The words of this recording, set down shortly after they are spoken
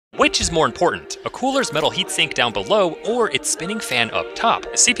which is more important, a cooler's metal heatsink down below or its spinning fan up top?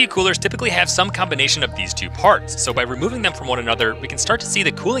 CPU coolers typically have some combination of these two parts, so by removing them from one another, we can start to see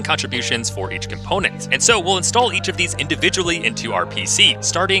the cooling contributions for each component. And so we'll install each of these individually into our PC,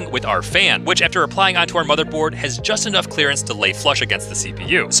 starting with our fan, which after applying onto our motherboard has just enough clearance to lay flush against the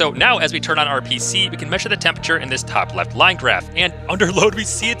CPU. So now as we turn on our PC, we can measure the temperature in this top left line graph, and under load we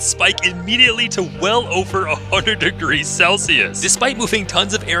see it spike immediately to well over 100 degrees Celsius. Despite moving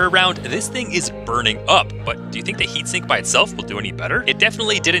tons of air around, this thing is burning up. But do you think the heatsink by itself will do any better? It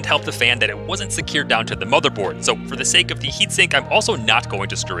definitely didn't help the fan that it wasn't secured down to the motherboard, so for the sake of the heatsink, I'm also not going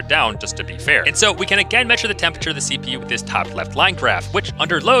to screw it down, just to be fair. And so we can again measure the temperature of the CPU with this top left line graph, which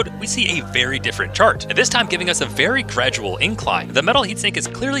under load, we see a very different chart, and this time giving us a very gradual incline. The metal heatsink is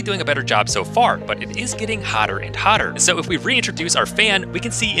clearly doing a better job so far, but it is getting hotter and hotter. So if we reintroduce our fan, we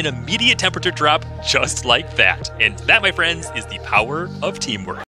can see an immediate temperature drop just like that. And that, my friends, is the power of teamwork.